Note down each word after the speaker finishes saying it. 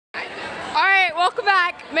welcome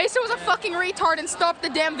back. Mason was a fucking retard and stopped the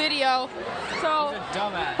damn video. So,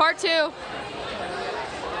 part 2. Alright,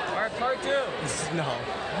 part 2. No.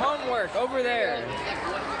 Homework over there.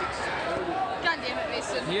 God damn it,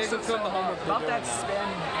 Mason. You guys film the homework. About that spin,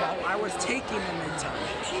 I was taking the midterm.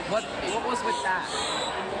 What was with that?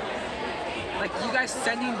 Like you guys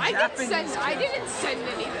sending Japanese? I didn't send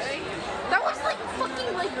anything. That was like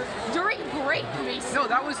fucking like during break, Mason. No,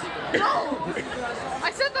 that was no.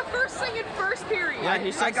 I said the first thing in first period. Yeah,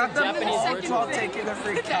 he I got them Japanese all words. while taking the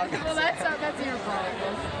free calculus. Well, that's your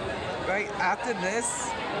problem. Right after this,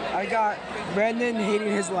 I got Brandon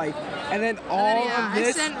hating his life, and then all of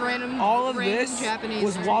this Japanese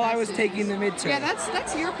was while I was taking the midterm. Yeah,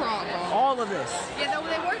 that's your problem. All of this. Yeah, no,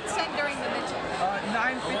 they weren't sent during the midterm.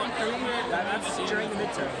 9:53. That's during the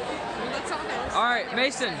midterm. That's all there is. All right,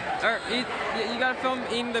 Mason. You gotta film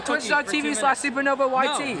eating the cookie.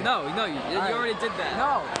 Twitch.tv/SupernovaYT. No, you already did that.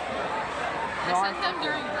 No. I sent them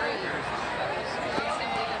during break.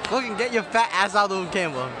 Look and get your fat ass out of the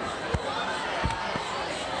camera.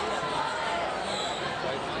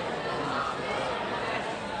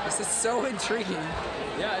 This is so intriguing.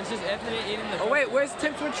 Yeah, it's just Anthony eating the cookie. Oh wait, where's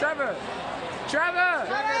Tips with Trevor? Trevor!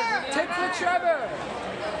 Tips with Trevor!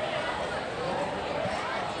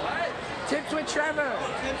 What? Tips with Trevor!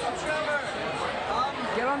 Tips with Trevor!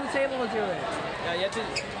 Get on the table and do it. Yeah, you have to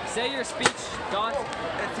say your speech, Don.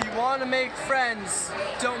 If you want to make friends,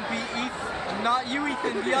 don't be Ethan. Not you,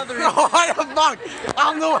 Ethan, the other. What the fuck? I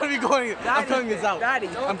don't know where we're going. I'm cutting this out. Daddy.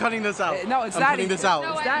 I'm cutting this out. No, it's I'm Daddy. cutting this out.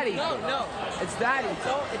 It's Daddy. No. It's Daddy.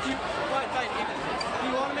 So if you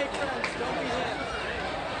want to make friends, don't be him.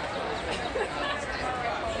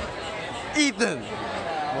 Ethan.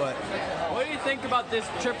 What? What do you think about this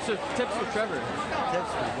tips with Trevor?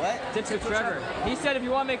 Tips for what? Tips with Trevor. He said if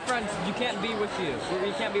you want to make friends, you can't be with you.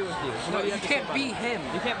 You can't be with you. So No, what do you have to can't say be about it? him.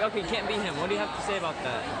 You can't. Okay, you can't be him. What do you have to say about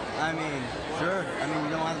that? I mean, sure. I mean,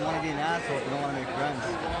 you don't want to be an asshole if you don't want to make friends.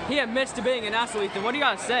 He admits to being an asshole, Ethan. What do you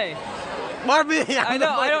gotta say? Marvin, I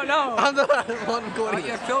don't know. I'm the one Oh, going.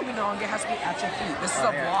 you're filming wrong. It has to be at your feet. This is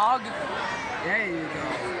a vlog. There you go.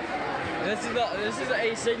 This is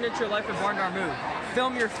a signature Life of Barndarn move.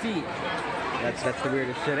 Film your feet. That's the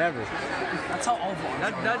weirdest shit ever. That's how all vlogs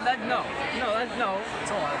are.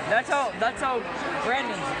 That's how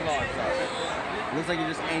Brandon's vlogs are. Looks like you're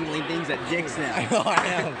just angling things at dicks now. I know, I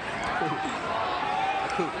am.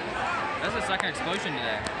 That's the second explosion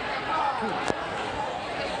today.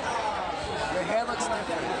 Your hair looks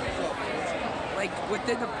different. Like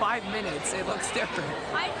within the 5 minutes, it looks different.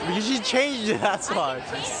 Because she changed it, that's why.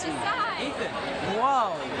 Ethan.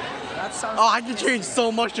 Whoa. That sounds. Oh, I can change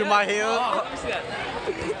so much in my hair. Oh, let me see that.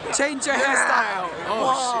 Change your hairstyle.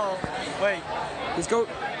 Oh shit. Wait. Let's go.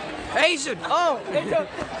 Asian. Oh,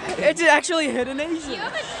 it actually hit an Asian. You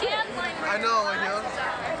have a tan line right I know,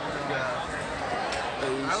 yeah. I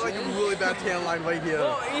have like a really bad tan line right here.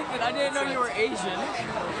 Oh, Ethan, I didn't know you were Asian.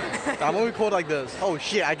 I'm only called like this. Oh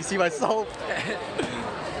shit, I can see myself.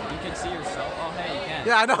 You can see yourself. Oh, hey, you can.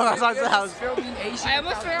 Yeah, I know, that's what I said. Filming Asian. I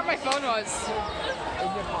almost forgot my phone was. In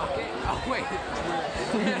your pocket. Oh wait.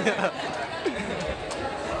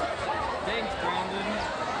 Thanks, Brandon.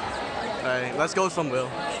 Alright, let's go somewhere.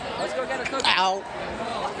 Let's go get a cookie. Ow.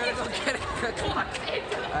 We're gonna go get a cookie.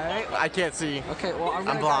 Alright. I can't see. Okay, well I'm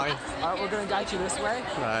blind. Alright, we're gonna guide you this way.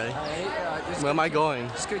 Alright. Alright. Where am I going?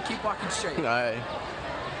 Just gonna keep walking straight. Alright.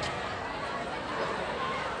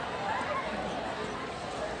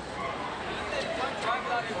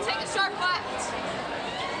 Take a sharp left.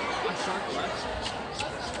 A sharp left.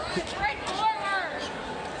 Right forward.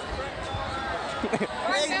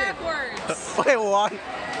 Right backwards. Wait, what?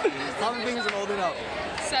 How many fingers am I holding up?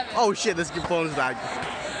 7. Oh shit, this phone's back.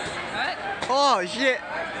 What? Oh shit.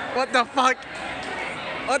 What the fuck?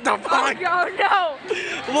 What the fuck? Oh no!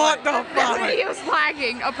 What the The fuck? video's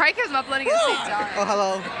lagging. Oh, probably because I'm uploading at the same time. Oh,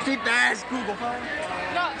 hello. Keep the ass Google phone.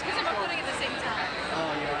 No, it's because I'm uploading at the same time.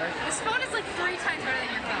 Oh, yeah. This phone is like 3 times better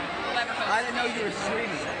than your phone. Whatever phone. I didn't know you were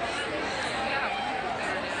streaming.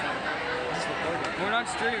 We're not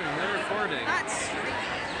streaming, we're recording. That's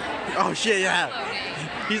Oh shit, yeah.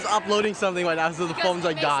 He's uploading something right now, so the phone's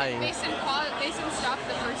like dying. Mason stopped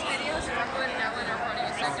the first video, so we're recording now when we're recording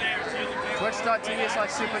a second.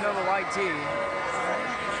 Twitch.tv/SupernovaYT.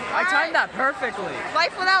 I timed that perfectly.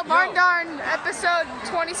 Life Without Barndarn, episode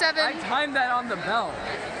 27. I timed that on the bell.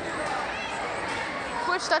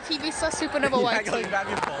 Twitch.tv/SupernovaYT. Yeah, going back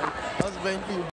and forth. I was waiting for you.